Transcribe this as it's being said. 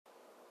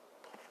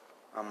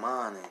A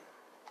morning,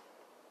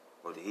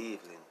 good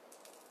evening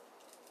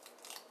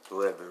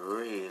to every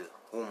real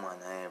woman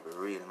and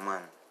every real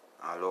man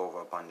all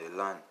over upon the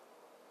land.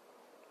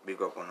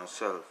 Big up on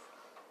yourself.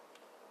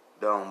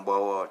 Down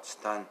boward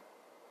stand.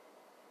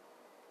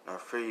 No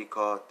free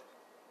court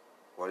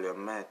while you're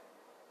met.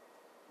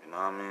 You know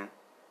what I mean?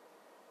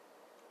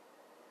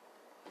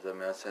 So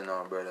I say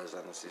now, brothers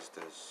and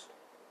sisters.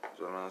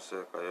 So I say,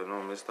 cause you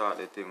know me start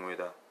the thing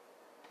with a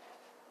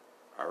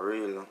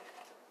real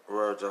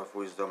words of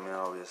wisdom. I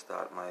always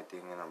start my thing,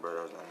 you know,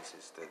 brothers and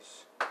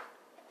sisters.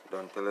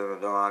 Don't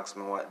ask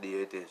me what day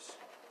it is.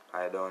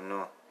 I don't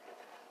know.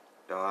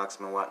 Don't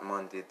ask me what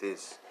month it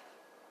is.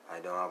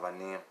 I don't have a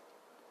name.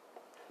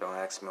 Don't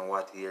ask me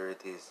what year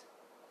it is.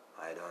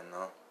 I don't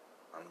know.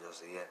 I'm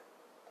just here.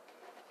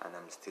 And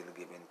I'm still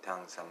giving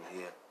thanks I'm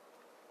here.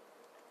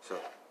 So,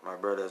 my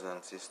brothers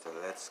and sisters,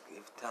 let's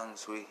give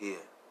thanks we're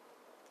here.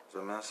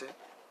 So, I say?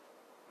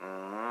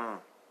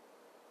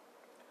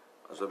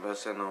 So, I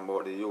say now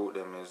about the youth,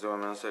 them is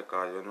what I say,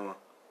 because you know,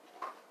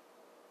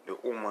 the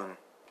woman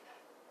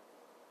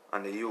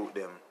and the youth,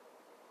 them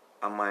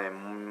are my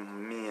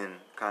main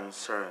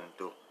concern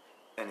to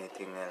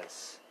anything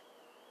else.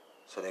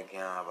 So, they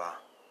can have a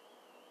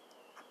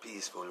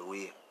peaceful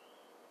way,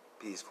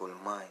 peaceful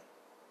mind,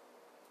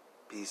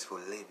 peaceful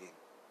living,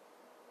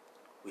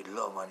 with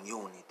love and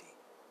unity.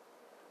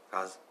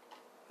 Because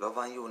love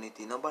and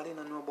unity, nobody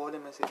don't know about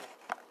them.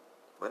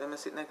 But them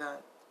sit there,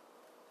 God.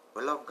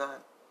 We love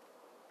God.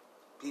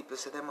 People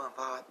say them have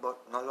heart, but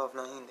no love,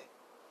 no in there.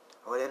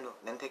 What they do?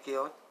 Then take it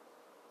out.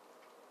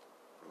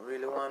 I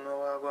really want to know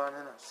what's going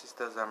on,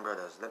 sisters and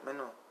brothers. Let me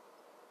know.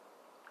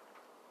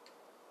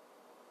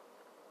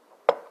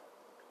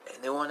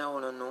 Anyone I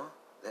want to know,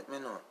 let me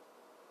know.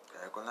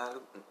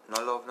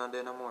 No love not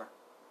there no more.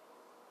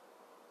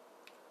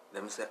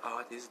 Them say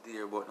art is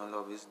dear, but no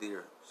love is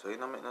dear. So it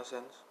don't make no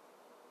sense.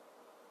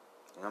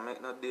 It don't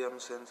make no damn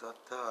sense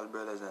at all,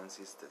 brothers and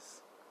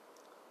sisters.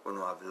 We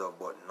don't have love,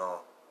 but no.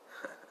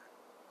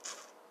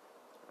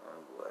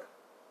 Oh boy.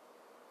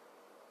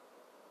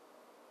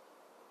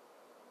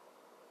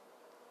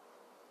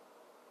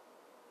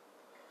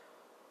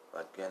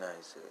 What can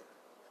I say?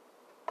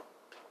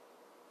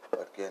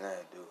 What can I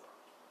do?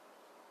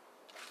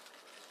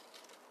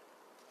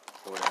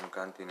 Well, I'm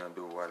continue to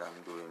do what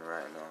I'm doing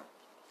right now.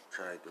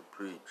 Try to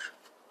preach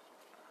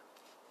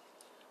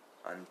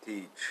and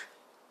teach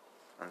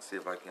and see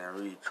if I can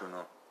reach, you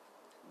know,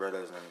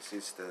 brothers and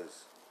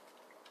sisters.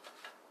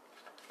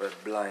 We're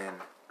blind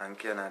and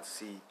cannot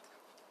see.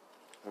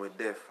 We're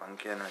deaf and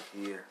cannot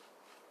hear.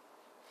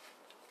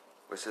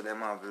 We say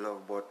them have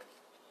love, but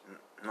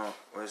no.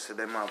 We say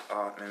them have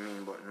heart,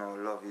 but no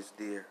love is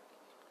there.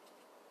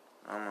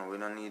 No man, we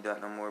don't need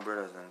that no more,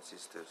 brothers and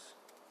sisters.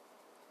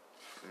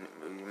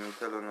 Me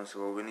telling us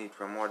what we need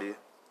from what?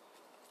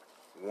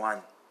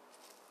 One.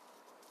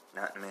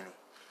 Not many.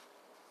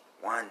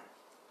 One.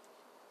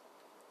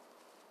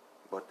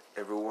 But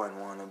everyone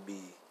wanna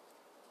be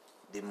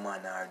the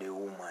man or the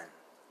woman.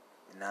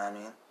 You know what I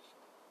mean?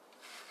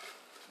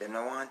 They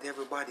don't want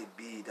everybody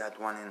be that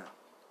one, you know.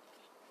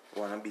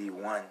 Wanna be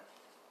one.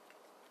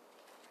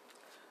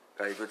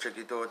 Cause if you check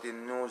it out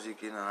in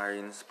music, you know, or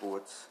in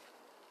sports,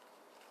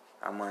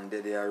 a man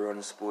they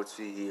run sports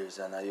for years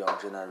and a young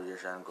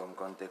generation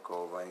come take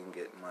over and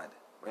get mad.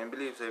 When you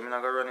believe so, you're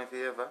not gonna run it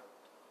forever?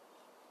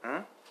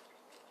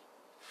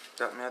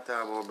 That me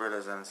talk about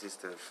brothers and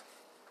sisters.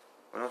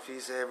 When you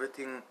feel say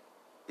everything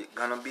it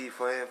gonna be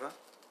forever,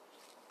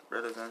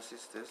 brothers and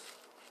sisters,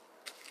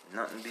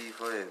 nothing be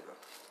forever.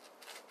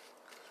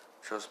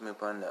 Trust me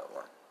upon that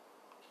one.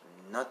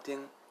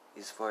 Nothing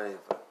is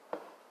forever.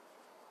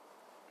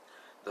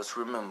 Just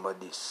remember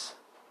this.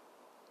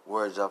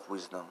 Words of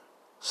wisdom.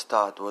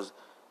 Start was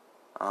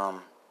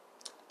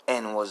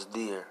N was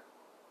there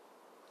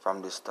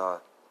from the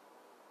start.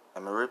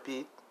 Let me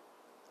repeat.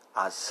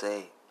 I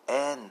say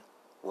N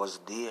was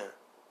there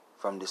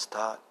from the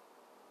start.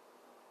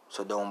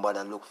 So don't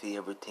bother look for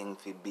everything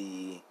to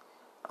be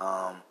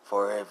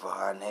forever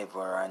and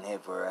ever and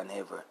ever and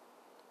ever.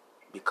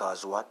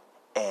 Because what?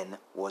 N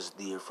was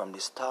there from the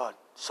start.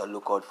 So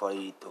look out for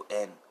it to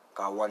end.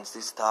 Because once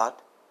it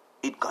start,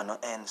 it gonna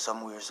end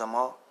somewhere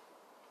somehow.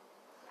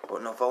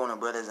 But now for our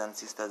brothers and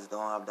sisters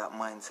don't have that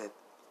mindset.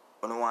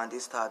 We don't want to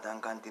start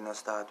and continue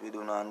start. We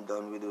do not and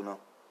done. We do not.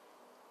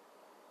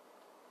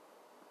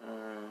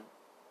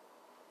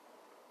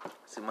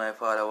 See, my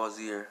father was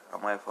here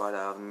and my father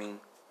have me.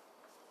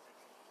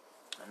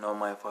 And now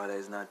my father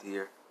is not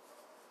here.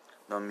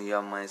 Now me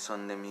and my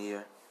son them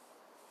here.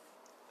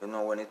 You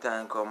know when the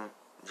time come,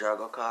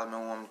 Jago call me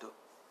home too.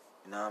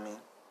 You know what I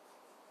mean?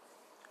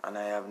 And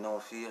I have no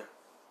fear.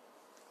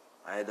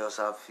 I just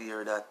have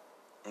fear that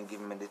and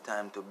give me the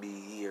time to be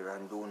here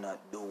and do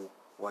not do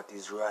what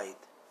is right.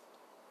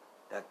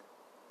 That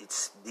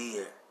it's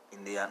there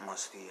in the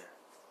atmosphere.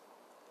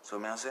 So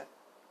me I say?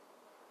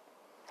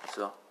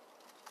 So,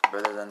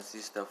 brothers and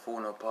sisters,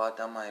 phone part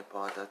and my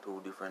part are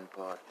two different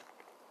parts.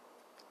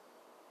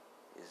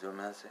 You see what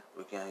I say?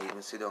 We can't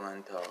even sit down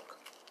and talk.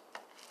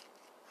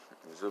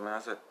 You see what I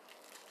say?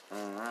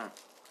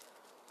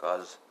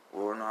 Cause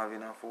we don't have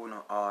enough food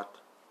no heart.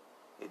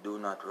 It do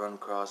not run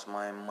across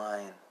my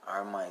mind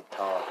or my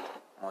thought,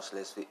 much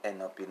less we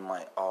end up in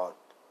my heart.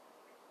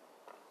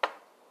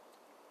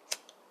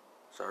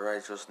 So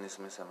righteousness,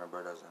 me say, my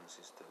brothers and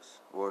sisters.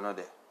 We're not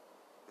there.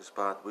 This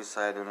part, which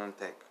side you don't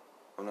take?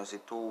 We don't see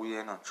two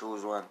ways, no,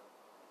 choose one.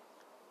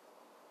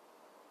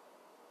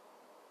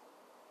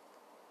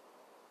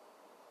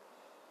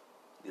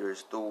 There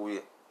is two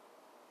ways.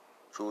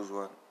 Choose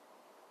one.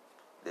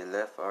 The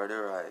left or the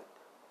right.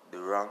 The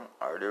wrong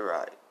or the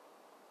right.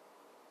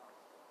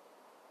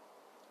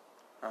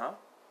 Huh?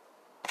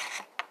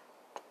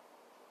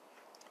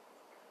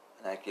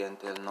 And I can't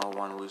tell no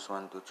one which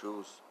one to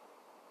choose.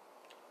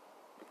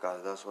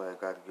 Because that's why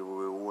God give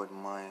we one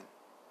mind.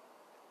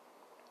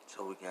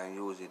 So we can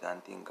use it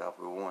and think of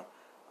we want.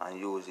 And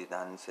use it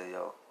and say,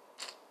 yo,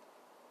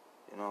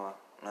 you know what?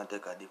 Not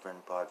take a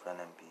different part from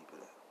them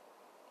people.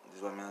 This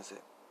is what I say.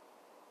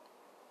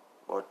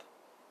 But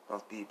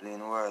some people in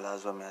the world,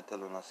 as what I tell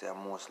you, I say, are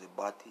mostly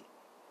batty.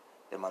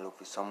 They might look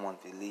for someone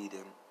to lead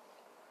them.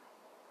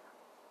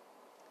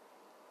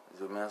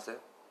 This is what I say.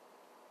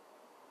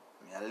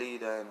 I'm a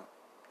leader, you know.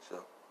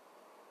 So,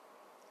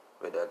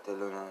 whether I tell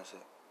you now, I say,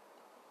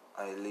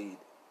 I lead.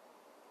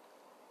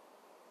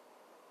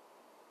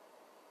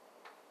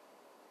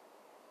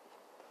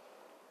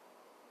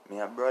 Me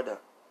a brother.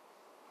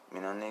 Me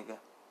no nigga.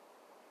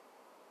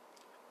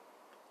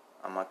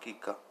 I'm a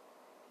kicker.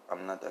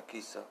 I'm not a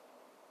kisser.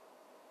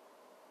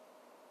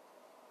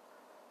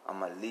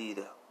 I'm a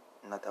leader,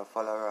 not a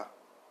follower.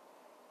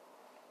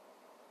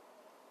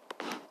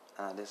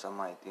 And this is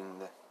my thing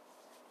there.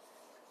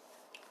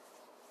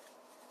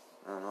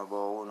 I don't know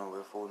about who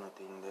no phone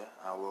nothing there.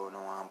 I will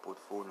no want to put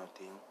phone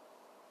nothing.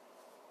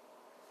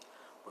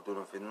 But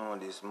if you know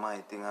this, my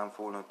thing and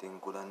phone nothing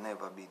could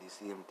never be the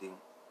same thing.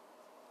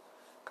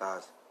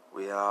 Cause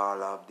we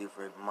all have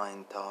different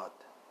mind thought,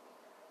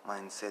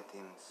 mind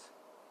settings,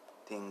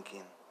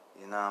 thinking,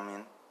 you know what I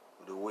mean?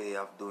 The way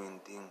of doing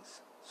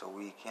things. So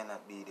we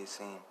cannot be the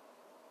same.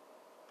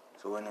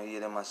 So when you hear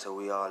them I say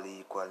we all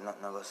equal,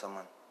 nothing about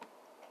someone.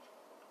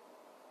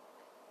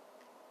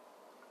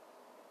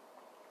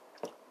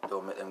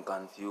 Don't make them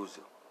confuse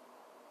you.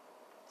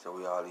 So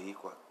we all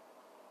equal.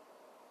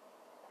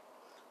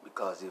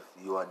 Because if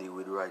you are deal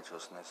with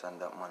righteousness and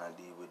that man are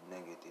deal with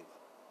negative,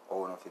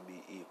 all of it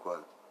be equal.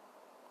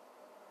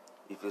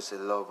 If you say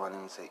love and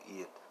him say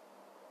hate,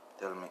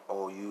 tell me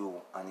how you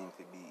and him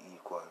fi be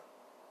equal.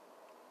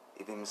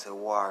 If him say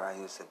war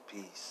and you say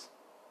peace,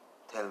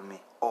 tell me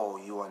how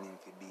you and him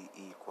fi be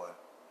equal.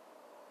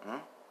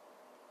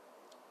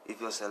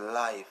 If you say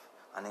life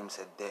and him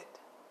say death,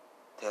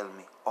 tell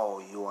me how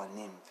you and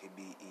him fi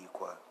be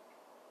equal.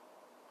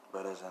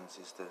 Brothers and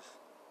sisters.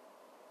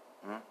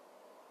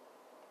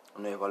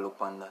 You never look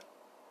on that.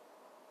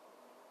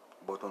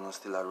 But you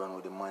still run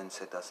with the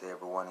mindset that say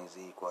everyone is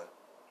equal.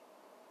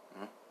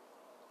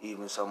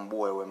 Even some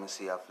boy when me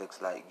see a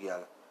flex like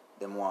girl,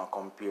 them want to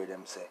compare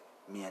them say,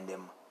 me and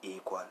them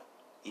equal.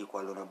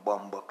 Equal on a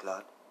bomb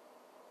clot.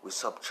 We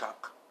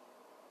subtract.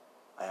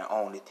 And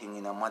only thing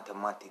in a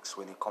mathematics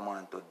when it come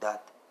on to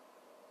that.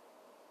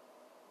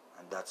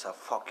 And that's a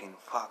fucking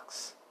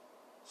facts.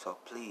 So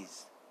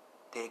please,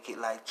 take it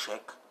like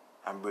check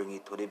and bring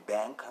it to the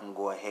bank and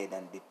go ahead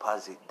and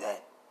deposit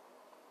that.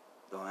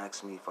 Don't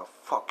ask me if I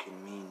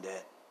fucking mean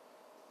that.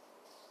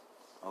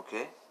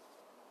 Okay?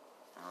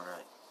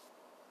 Alright.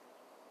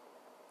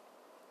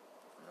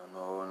 I don't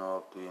know no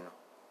up to you know.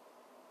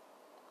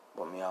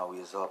 But me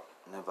always up,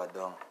 never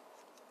down.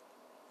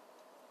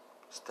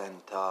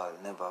 Stand tall,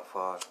 never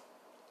fall.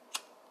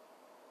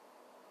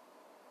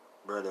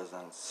 Brothers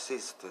and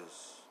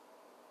sisters,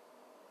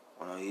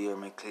 wanna hear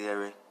me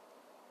clearly?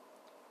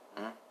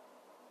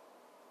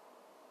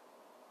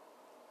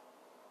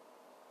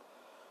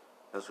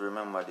 Just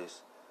remember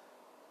this.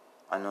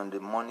 And on the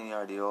money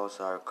or the house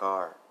or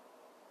car,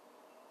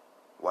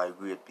 why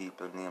great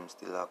people names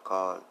still are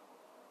called.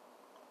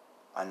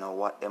 I know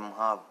what them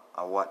have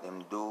and what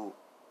them do.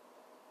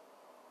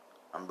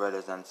 And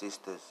brothers and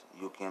sisters,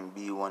 you can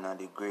be one of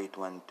the great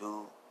one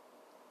too.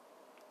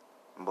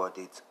 But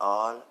it's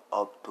all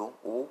up to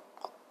who?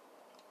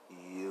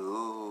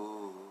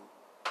 You.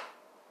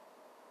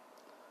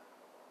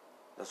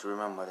 Just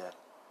remember that.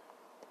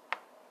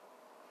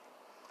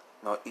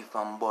 Now if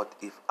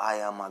I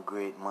am a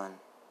great man,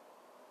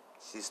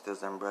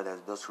 sisters and brothers,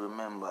 just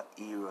remember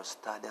hero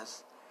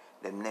status.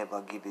 They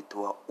never give it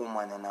to a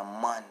woman and a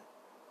man.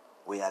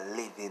 We are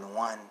living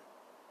one.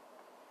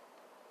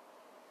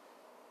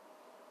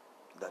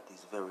 That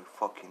is very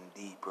fucking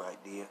deep right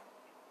there.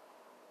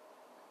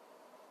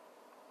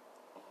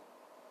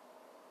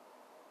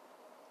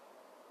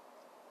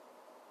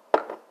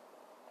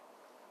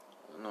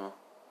 You know,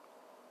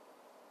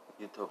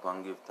 get up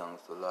and give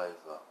thanks to life.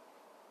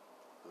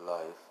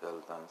 Life,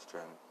 health and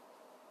strength.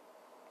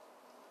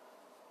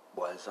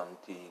 Boil some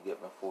tea,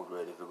 get my food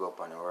ready to go up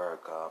on the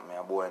work. Me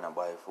a boy and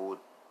buy food.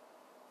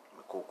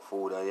 I cook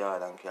food a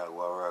yard and can go to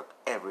work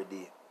every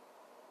day.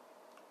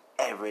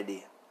 Every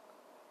day.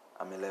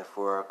 And me left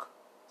work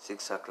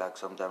 6 o'clock,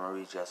 sometimes I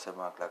reach at 7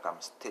 o'clock, I'm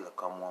still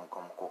come home,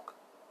 come cook.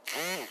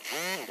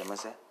 You know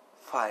say?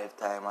 5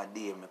 times a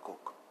day me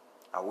cook.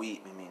 A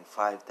week me mean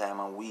 5 times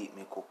a week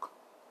me cook.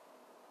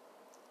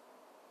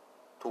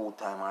 2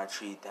 times or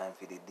 3 times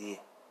for the day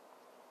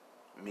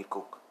me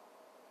cook.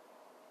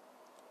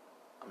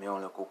 I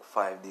only cook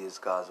 5 days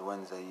cause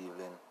Wednesday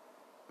evening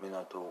me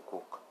not to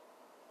cook.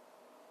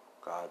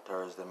 Cause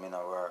Thursday me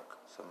not work,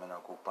 so me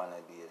not cook on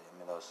a day.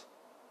 Me just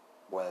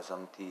boil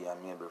some tea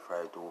and maybe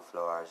fry 2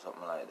 flour or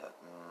something like that.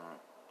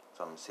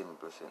 Some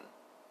simple thing.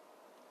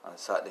 On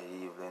Saturday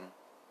evening,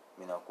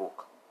 me not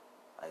cook.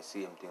 I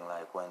same thing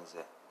like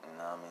Wednesday, you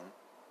know what I mean?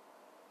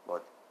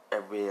 But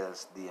every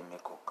else day me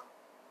cook.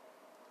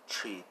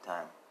 3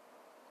 times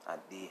a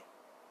day.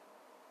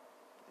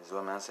 This is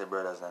what I say,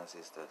 brothers and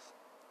sisters.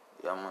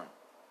 Yeah, man.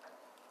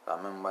 I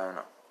remember, you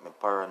know, me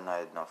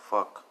paranoid, no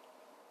fuck.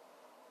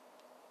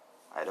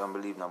 I don't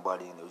believe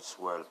nobody in this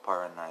world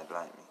paranoid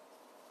like me.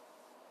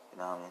 You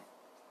know what I mean?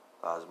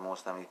 Because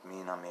most time if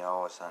me in my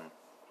house and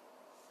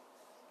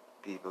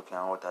people can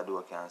out the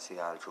door can see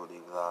all through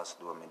the glass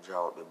door, me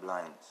draw up the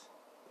blinds.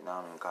 You know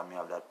what I mean? Because me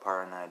have that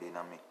paranoid in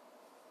me.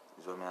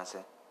 Is what I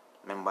say?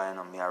 Remember, you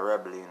know, me a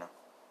rebel, you know.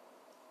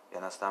 You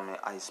understand me?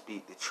 I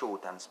speak the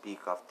truth and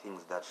speak of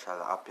things that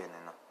shall happen,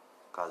 you know.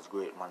 Because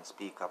great men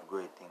speak of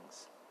great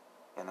things.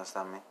 You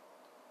understand me?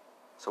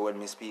 So when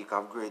me speak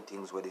of great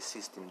things where the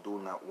system do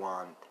not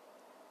want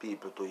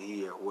people to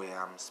hear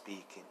where I'm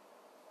speaking.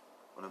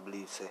 When I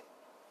believe say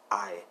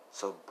I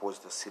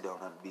supposed to sit down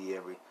and be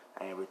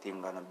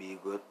everything gonna be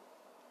good.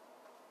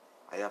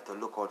 I have to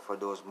look out for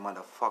those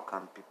motherfuckers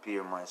and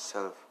prepare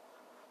myself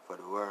for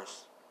the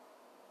worst.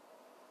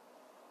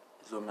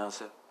 Is what I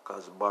say?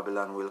 Because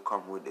Babylon will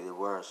come with the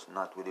worst,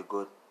 not with the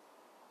good.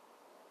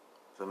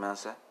 So I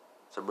say?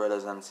 So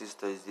brothers and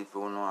sisters, if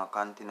you know I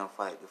continue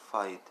fight the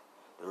fight,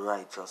 the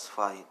righteous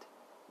fight,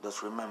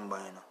 just remember,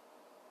 you know,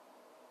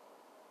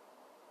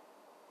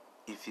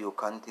 if you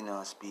continue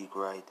to speak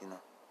right, you know,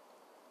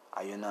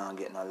 and you not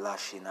get no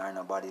lashing or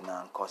nobody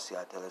not cuss you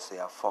or tell you say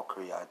a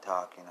fuckery or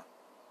talk, you know,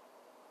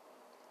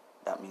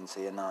 that means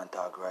say you not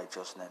talk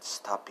righteousness.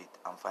 Stop it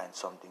and find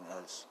something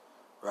else.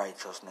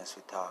 Righteousness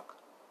we talk.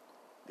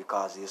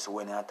 Because you see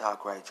when you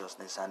talk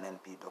righteousness and then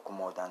people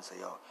come out and say,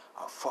 yo,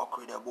 I fuck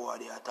with the boy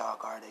they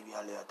talk or the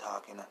girl they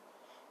talk, you know,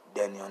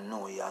 then you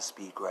know you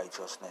speak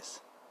righteousness.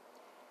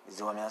 You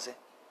see what I say?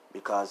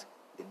 Because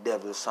the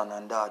devil's son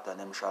and daughter,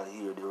 them shall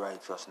hear the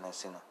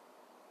righteousness, you know,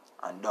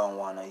 and don't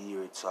want to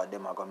hear it, so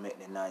them are going to make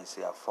the nice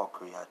say a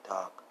fuckery or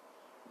talk.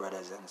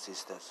 Brothers and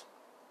sisters,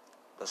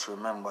 just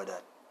remember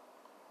that.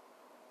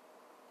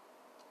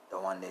 The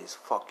one that is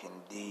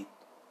fucking deep.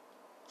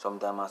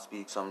 Sometimes I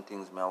speak some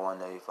things, I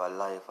wonder if I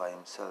lie for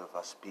himself.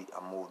 I speak,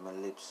 I move my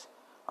lips,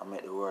 I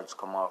make the words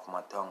come off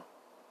my tongue.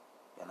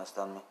 You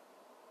understand me?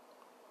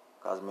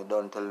 Because me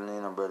don't tell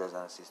you, brothers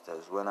and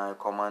sisters, when I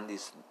come on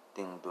this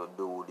thing to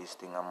do this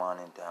thing a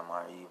morning time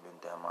or evening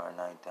time or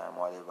night time,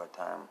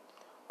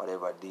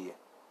 whatever day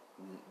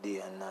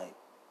and night.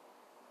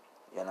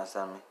 You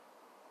understand me?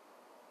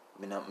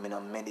 Me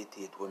not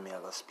meditate when me I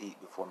go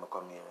speak before me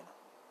come here, you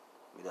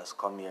know. Me just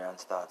come here and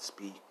start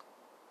speak.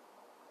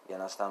 You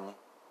understand me?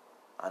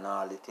 And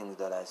all the things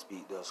that I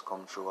speak does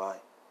come through I.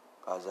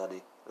 Because of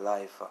the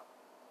life.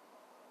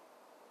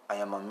 I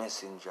am a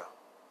messenger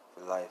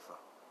for life.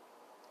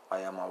 I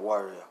am a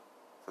warrior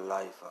for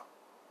life.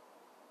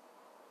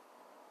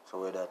 So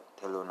with that,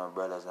 tell you no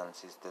brothers and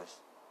sisters.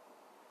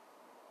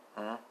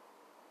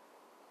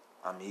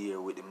 I'm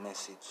here with the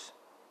message.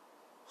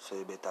 So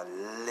you better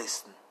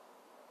listen.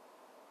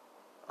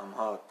 I'm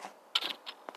hot.